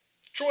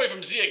Troy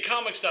from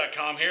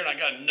ZAComics.com here, and I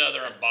got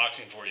another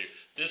unboxing for you.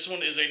 This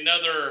one is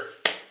another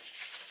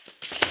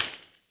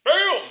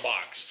BAM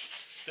box.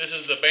 This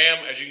is the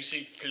BAM, as you can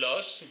see,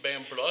 Plus,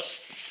 BAM Plus.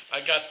 I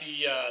got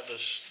the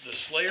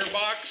Slayer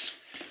box,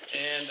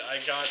 and I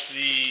got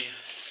the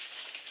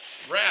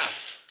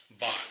Wrath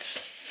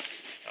box.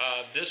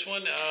 This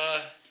one,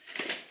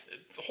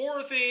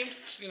 horror theme,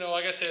 you know,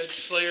 like I said,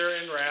 Slayer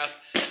and Wrath.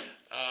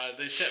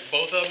 They sent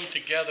both of them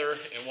together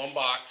in one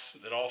box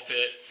that all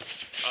fit.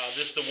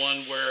 This is the one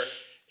where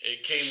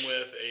it came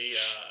with a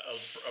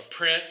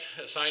print,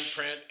 a signed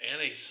print,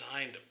 and a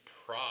signed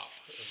prop,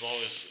 as well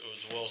as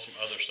some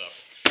other stuff.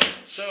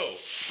 So,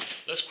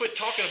 let's quit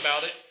talking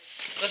about it.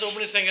 Let's open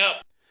this thing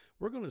up.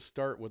 We're going to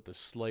start with the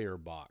Slayer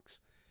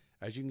box.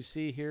 As you can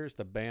see, here's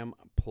the BAM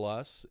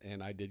Plus,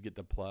 and I did get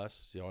the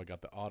Plus. So I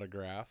got the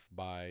autograph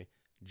by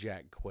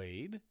Jack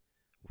Quaid,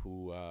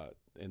 who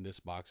in this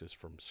box is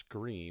from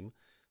Scream.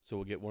 So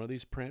we'll get one of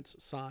these prints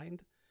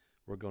signed.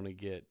 We're going to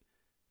get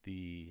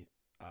the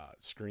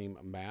Scream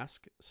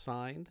mask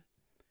signed.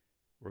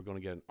 We're going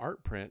to get an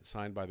art print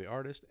signed by the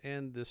artist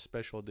and this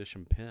special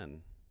edition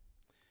pen.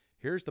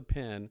 Here's the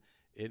pen.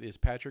 It is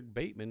Patrick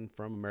Bateman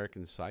from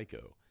American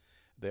Psycho.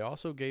 They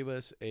also gave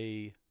us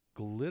a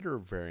glitter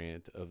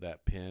variant of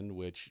that pen,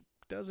 which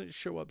doesn't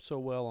show up so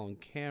well on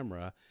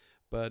camera,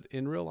 but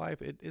in real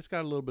life, it's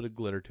got a little bit of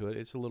glitter to it.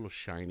 It's a little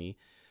shiny.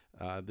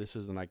 This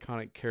is an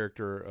iconic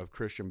character of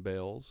Christian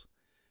Bale's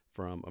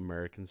from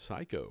American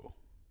Psycho.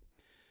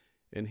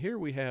 And here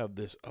we have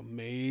this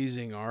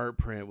amazing art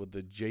print with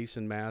the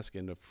Jason mask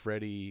and the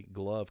Freddy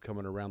glove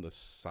coming around the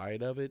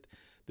side of it.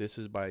 This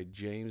is by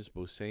James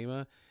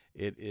Buscema.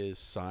 It is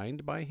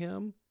signed by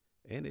him,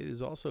 and it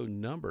is also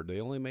numbered. They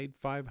only made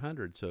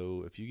 500,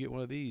 so if you get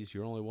one of these,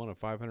 you're only one of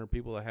 500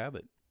 people to have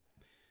it.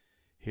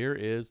 Here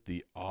is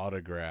the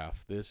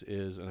autograph. This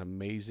is an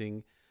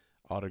amazing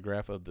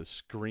autograph of the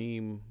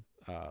Scream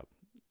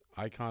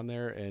icon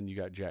there, and you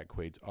got Jack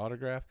Quaid's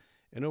autograph.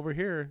 And over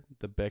here,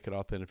 the Beckett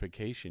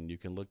authentication. You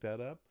can look that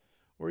up,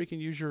 or you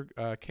can use your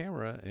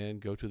camera and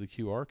go to the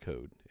QR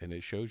code, and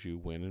it shows you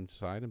when and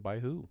signed and by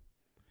who.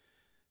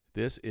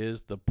 This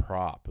is the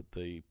prop.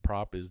 The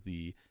prop is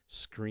the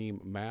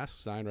Scream mask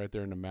signed right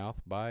there in the mouth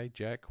by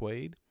Jack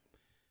Quaid.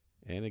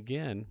 And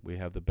again, we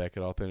have the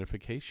Beckett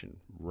authentication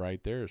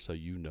right there, so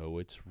you know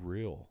it's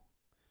real.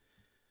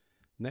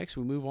 Next,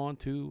 we move on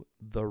to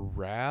the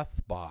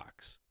Wrath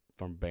box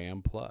from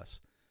BAM Plus.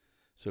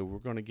 So we're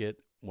going to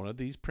get one of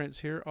these prints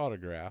here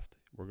autographed.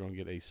 We're going to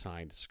get a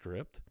signed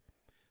script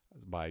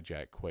by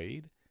Jack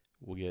Quaid.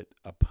 We'll get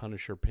a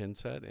Punisher pin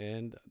set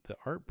and the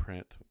art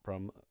print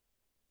from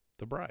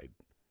The Bride.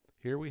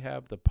 Here we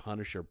have the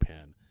Punisher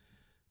pin.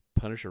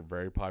 Punisher,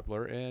 very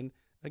popular. And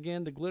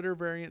again, the glitter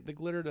variant, the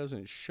glitter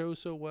doesn't show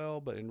so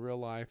well, but in real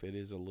life, it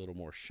is a little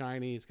more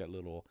shiny. It's got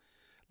little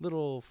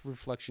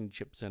reflection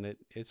chips in it.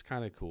 It's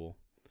kind of cool.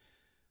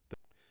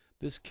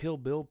 This Kill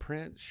Bill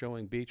print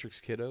showing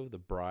Beatrix Kiddo, the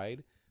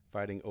bride,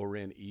 fighting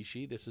Oren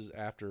Ishii. This is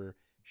after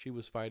she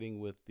was fighting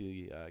with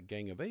the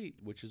Gang of Eight,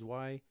 which is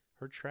why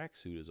her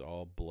tracksuit is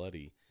all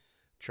bloody.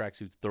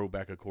 Tracksuit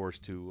throwback, of course,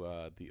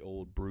 to the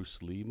old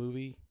Bruce Lee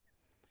movie.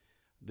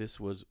 This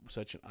was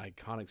such an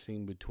iconic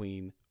scene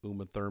between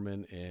Uma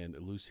Thurman and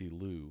Lucy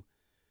Liu.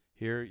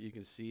 Here you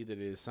can see that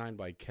it is signed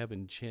by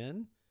Kevin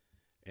Chin,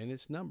 and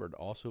it's numbered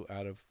also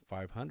out of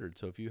 500.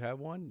 So if you have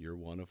one, you're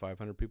one of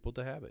 500 people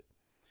to have it.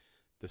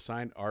 The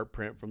signed art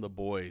print from The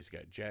Boys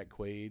got Jack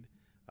Quaid,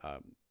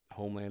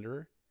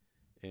 Homelander,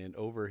 and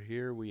over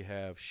here we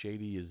have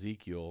Shady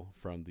Ezekiel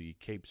from the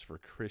Capes for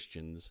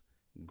Christians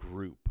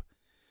group.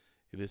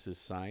 This is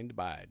signed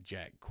by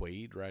Jack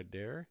Quaid right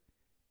there.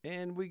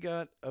 And we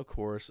got, of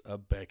course, a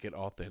Beckett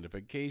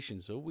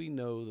authentication, so we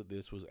know that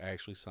this was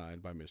actually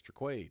signed by Mr.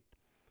 Quaid.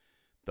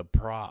 The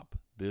prop,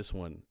 this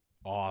one,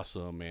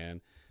 awesome,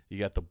 man. You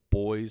got the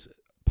Boys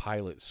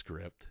pilot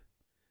script.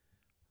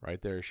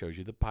 Right there, it shows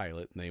you the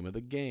pilot, name of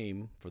the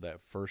game for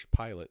that first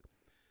pilot.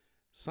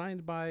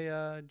 Signed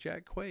by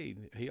Jack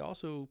Quaid. He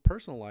also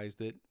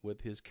personalized it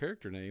with his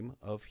character name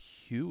of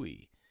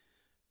Huey.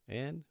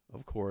 And,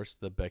 of course,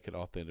 the Beckett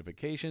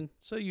authentication,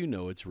 so you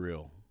know it's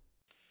real.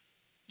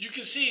 You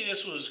can see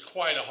this was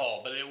quite a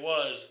haul, but it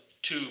was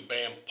 2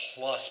 BAM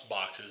Plus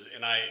boxes,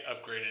 and I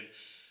upgraded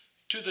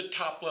to the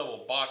top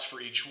level box for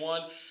each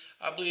one.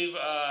 I believe,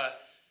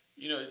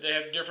 they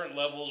have different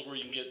levels where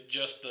you can get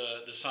just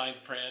the signed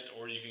print,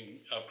 or you can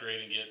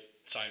upgrade and get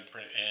signed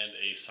print and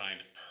a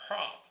signed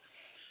prop.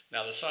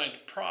 Now, the signed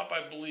prop,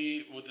 I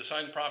believe, with the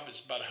signed prop,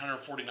 it's about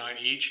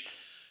 $149 each.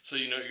 So,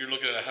 you're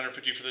looking at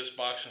 $150 for this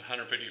box and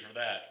 $150 for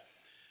that.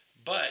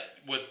 But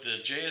with the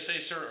JSA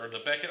cert or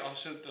the Beckett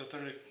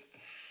authentication.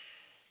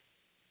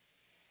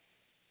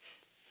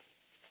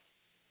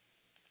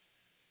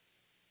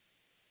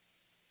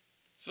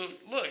 So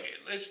look,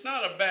 it's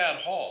not a bad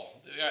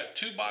haul. We got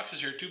 2 boxes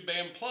here, 2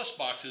 BAM Plus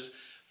boxes.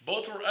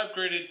 Both were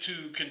upgraded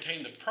to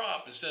contain the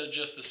prop instead of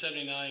just the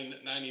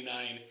 $79.99.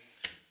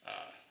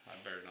 I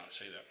better not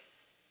say that.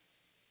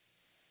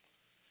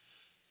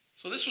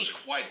 So this was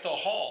quite the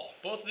haul.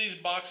 Both of these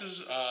boxes,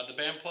 the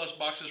BAM Plus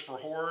boxes for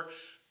horror,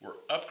 were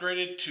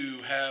upgraded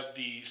to have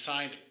the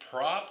signed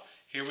prop.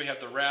 Here we have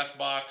the Wrath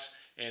box,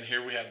 and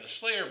here we have the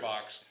Slayer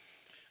box.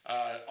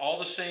 All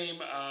the same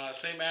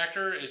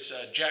actor. It's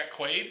Jack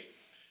Quaid,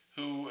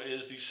 who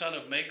is the son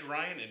of Meg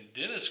Ryan and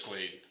Dennis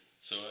Quaid.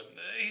 So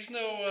he's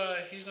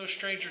no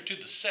stranger to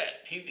the set.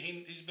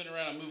 He's been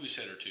around a movie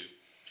set or two.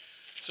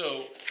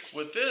 So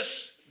with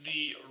this,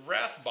 the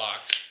Wrath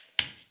box,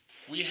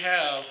 we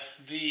have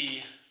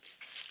the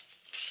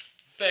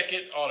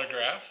Beckett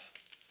autograph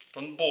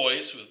from the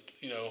boys with,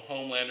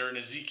 Homelander and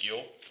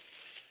Ezekiel,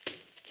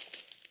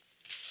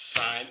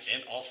 signed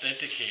and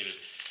authenticated.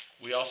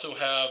 We also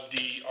have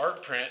the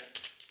art print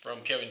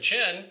from Kevin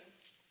Chen,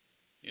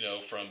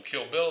 from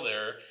Kill Bill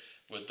there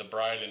with the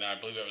bride and I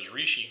believe that was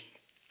Rishi,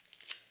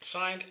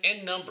 signed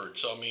and numbered.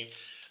 So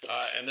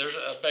and there's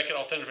a Beckett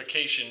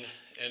authentication,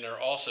 and they're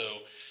also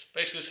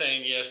basically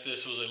saying yes,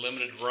 this was a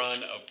limited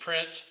run of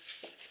prints,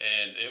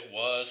 and it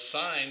was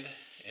signed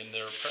in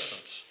their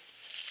presence.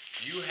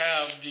 You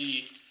have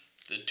the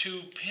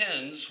two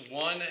pins.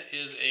 One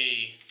is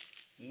a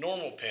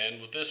normal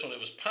pin. With this one, it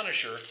was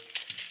Punisher,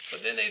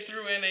 but then they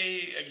threw in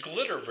a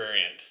glitter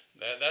variant.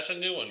 That's a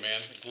new one, man.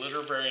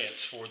 Glitter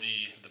variants for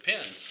the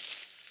pins.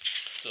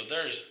 So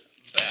there's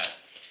that.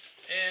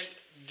 And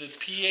the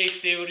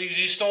pièce de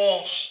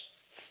résistance.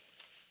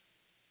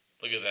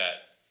 Look at that.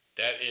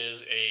 That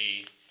is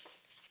a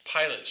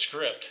pilot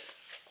script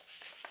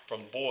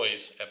from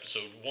Boys,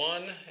 episode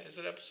 1. Is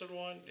it episode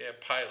 1? Yeah,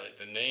 pilot.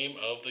 The name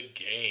of the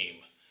game.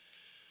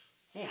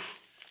 Whew.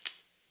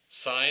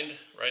 Signed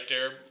right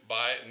there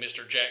by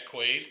Mr. Jack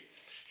Quaid.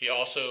 He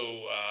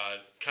also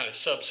kind of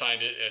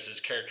sub-signed it as his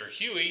character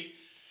Huey.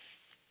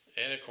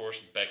 And, of course,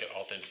 Beckett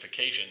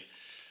authentication.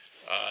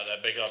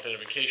 That Beckett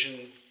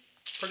authentication,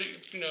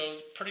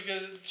 pretty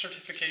good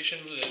certification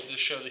to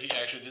show that he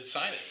actually did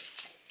sign it.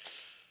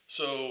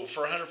 So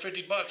for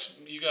 $150,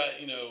 you got,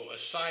 a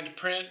signed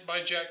print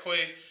by Jack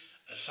Quaid,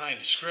 a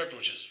signed script,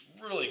 which is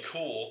really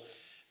cool,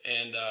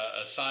 and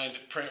a signed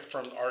print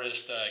from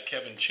artist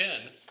Kevin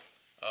Chen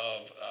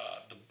of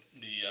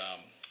the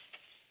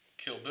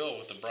Kill Bill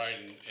with the bride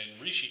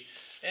and Rishi,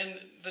 and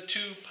the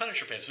two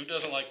Punisher pins. Who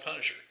doesn't like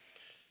Punisher?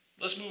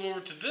 Let's move over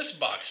to this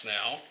box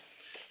now,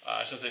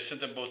 since they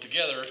sent them both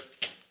together.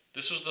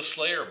 This was the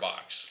Slayer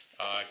box.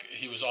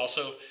 He was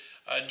also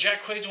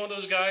Jack Quaid's one of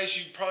those guys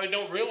you probably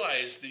don't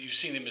realize that you've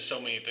seen him in so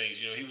many things.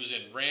 He was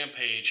in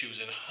Rampage. He was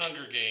in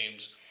Hunger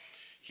Games.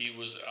 He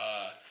was,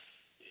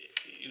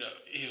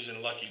 he was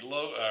in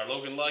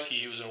Logan Lucky.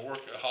 He was in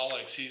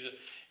Workaholics. He's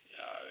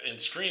in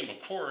Scream,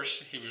 of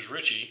course. He was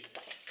Richie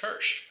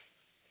Kirsch.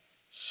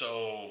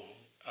 So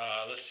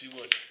let's see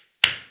what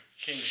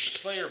came with the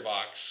Slayer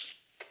box.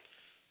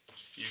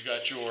 You've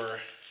got your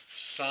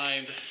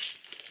signed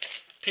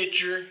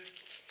picture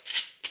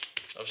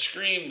of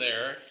Scream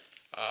there.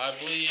 I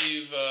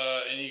believe,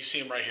 and you can see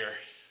him right here,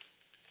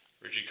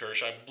 Richie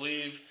Kirsch. I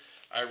believe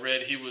I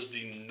read he was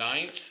the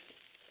 9th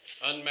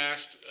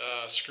unmasked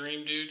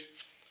Scream dude,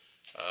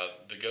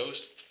 the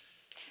ghost.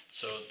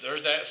 So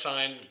there's that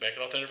sign,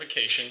 Beckett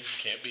authentication.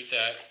 Can't beat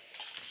that.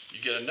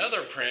 You get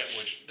another print,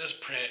 which this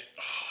print,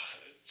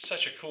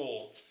 such a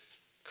cool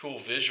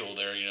visual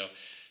there.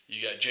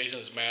 You got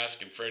Jason's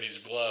mask and Freddy's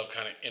glove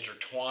kind of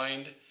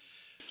intertwined.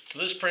 So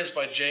this print's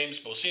by James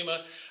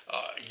Bosima.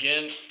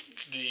 Again,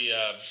 the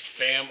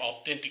BAM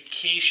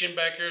authentication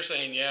back here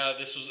saying, yeah,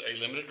 this was a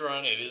limited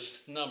run. It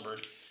is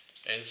numbered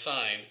and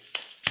signed.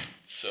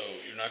 So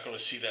you're not going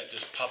to see that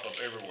just pop up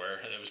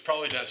everywhere. It was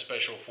probably done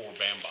special for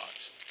BAM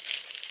Box.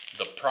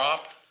 The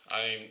prop,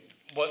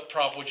 what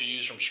prop would you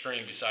use from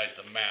Scream besides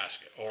the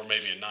mask or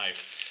maybe a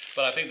knife?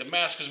 But I think the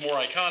mask is more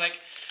iconic.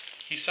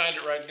 He signed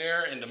it right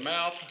there in the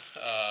mouth,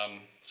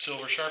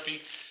 silver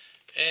Sharpie,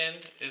 and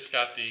it's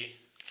got the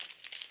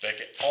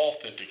Beckett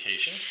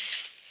authentication.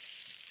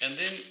 And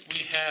then we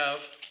have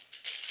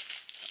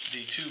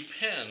the two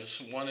pens.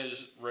 One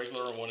is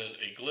regular and one is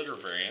a glitter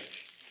variant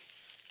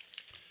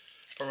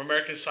from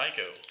American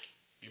Psycho.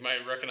 You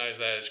might recognize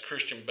that as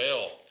Christian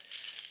Bale.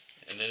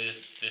 And then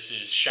this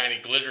is shiny,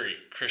 glittery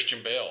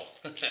Christian Bale.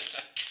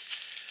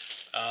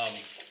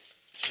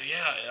 So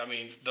yeah,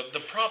 the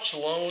props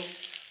alone,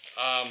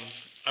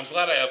 I'm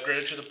glad I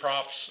upgraded to the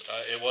props.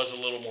 It was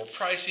a little more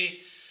pricey,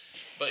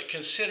 but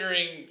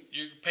considering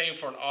you're paying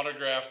for an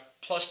autograph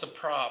plus the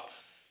prop,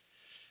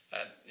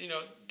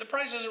 the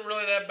price isn't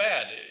really that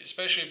bad,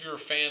 especially if you're a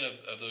fan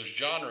of those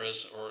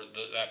genres or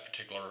that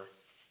particular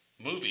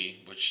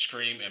movie, which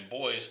Scream and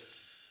Boys,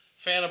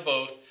 fan of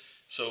both.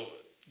 So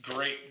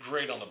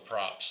great on the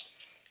props.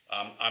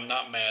 I'm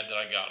not mad that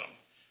I got them.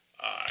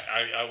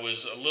 I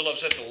was a little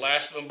upset the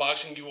last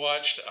unboxing you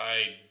watched.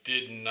 I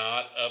did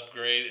not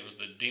upgrade. It was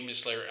the Demon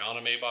Slayer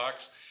anime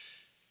box.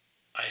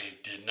 I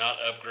did not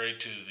upgrade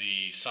to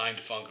the signed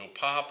Funko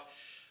Pop.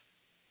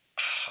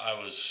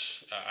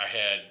 I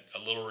had a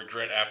little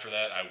regret after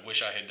that. I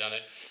wish I had done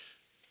it.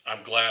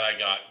 I'm glad I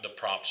got the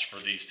props for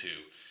these two.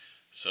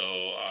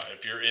 So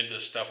if you're into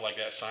stuff like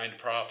that, signed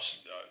props,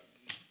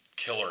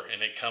 killer.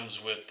 And it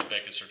comes with the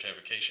Beckett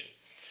certification.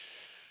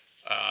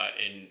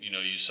 And you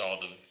know, you saw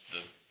the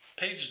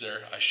page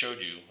there. I showed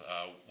you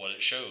what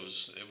it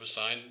shows. It was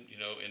signed, you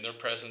know, in their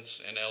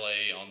presence in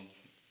LA on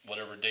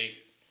whatever date.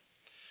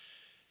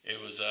 It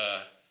was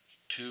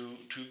two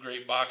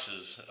great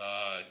boxes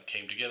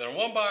came together in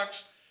one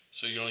box,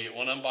 so you only get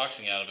one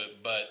unboxing out of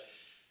it. But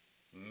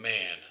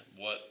man,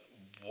 what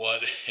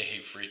a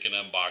freaking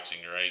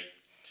unboxing, right?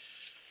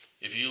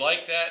 If you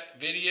like that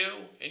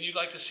video and you'd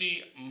like to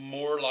see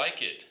more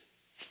like it,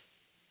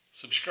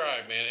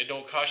 subscribe, man. It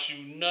don't cost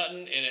you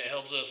nothing, and it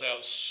helps us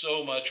out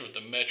so much with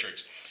the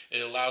metrics.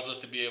 It allows us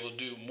to be able to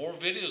do more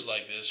videos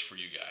like this for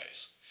you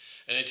guys.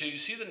 And until you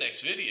see the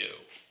next video,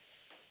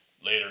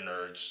 later,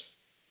 nerds.